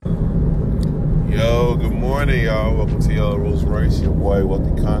Yo, good morning, y'all. Welcome to Yellow Rolls Royce, your boy,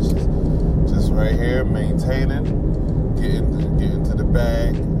 Wealthy Conscious. Just right here, maintaining, getting to the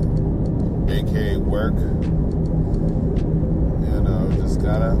bag, aka work. Just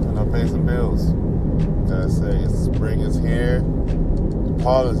gotta, pay some bills. Gotta say, spring is here, the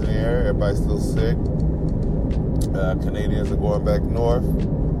pollen's in the air, everybody's still sick. Canadians are going back north.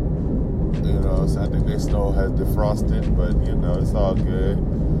 So I think their snow has defrosted, but, it's all good.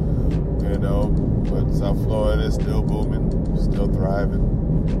 But South Florida is still booming, still thriving.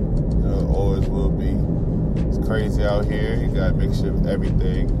 Always will be. It's crazy out here. You got a mixture of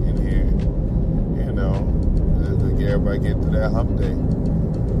everything in here. Everybody getting to that hump day.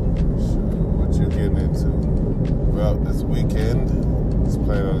 What you getting into? Well, this weekend, just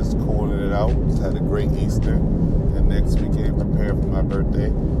planning on just cooling it out. Just had a great Easter. And next weekend, prepare for my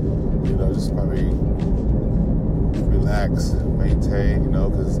birthday. Just probably relax, maintain,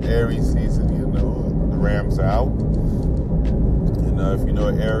 because it's Aries season, the Rams are out. If you know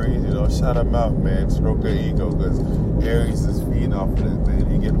Aries, shout them out, man. Stroke their ego, because Aries is feeding off of that,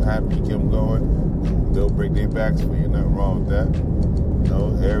 man. You get them happy, you keep them going, they'll break their backs for you. Nothing wrong with that.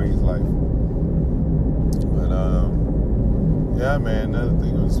 Aries life. But, yeah, man, another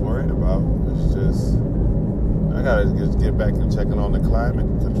thing I was worried about is just, I gotta just get back and checking on the climate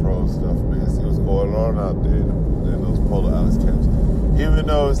control stuff, man. See what's going on out there in those polar ice caps. Even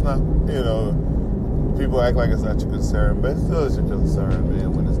though it's not, people act like it's not your concern, but it still is your concern,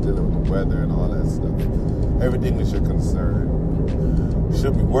 man, when it's dealing with the weather and all that stuff. Everything is your concern. You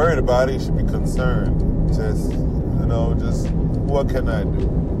shouldn't be worried about it, you should be concerned. Just what can I do?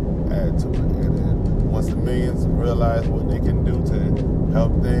 Add to it. And then once the millions realize what they can do to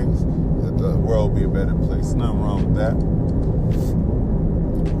help things, the world will be a better place. Nothing wrong with that.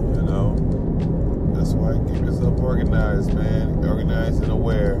 That's why keep yourself organized, man. Organized and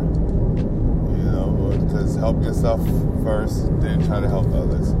aware. Because help yourself first, then try to help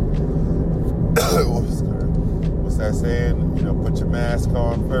others. What's that saying? Put your mask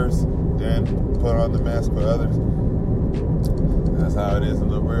on first, then put on the mask for others. That's how it is in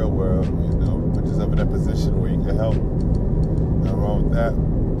the real world. Put yourself in that position where you can help. Nothing wrong with that.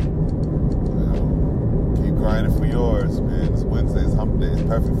 Keep grinding for yours, man. It's Wednesday, it's hump day, it's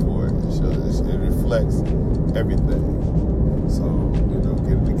perfect for it. It reflects everything. So,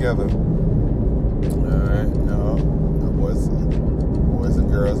 get it together. Alright, boys and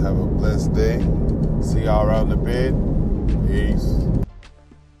girls, have a blessed day. See y'all around the bed. Peace.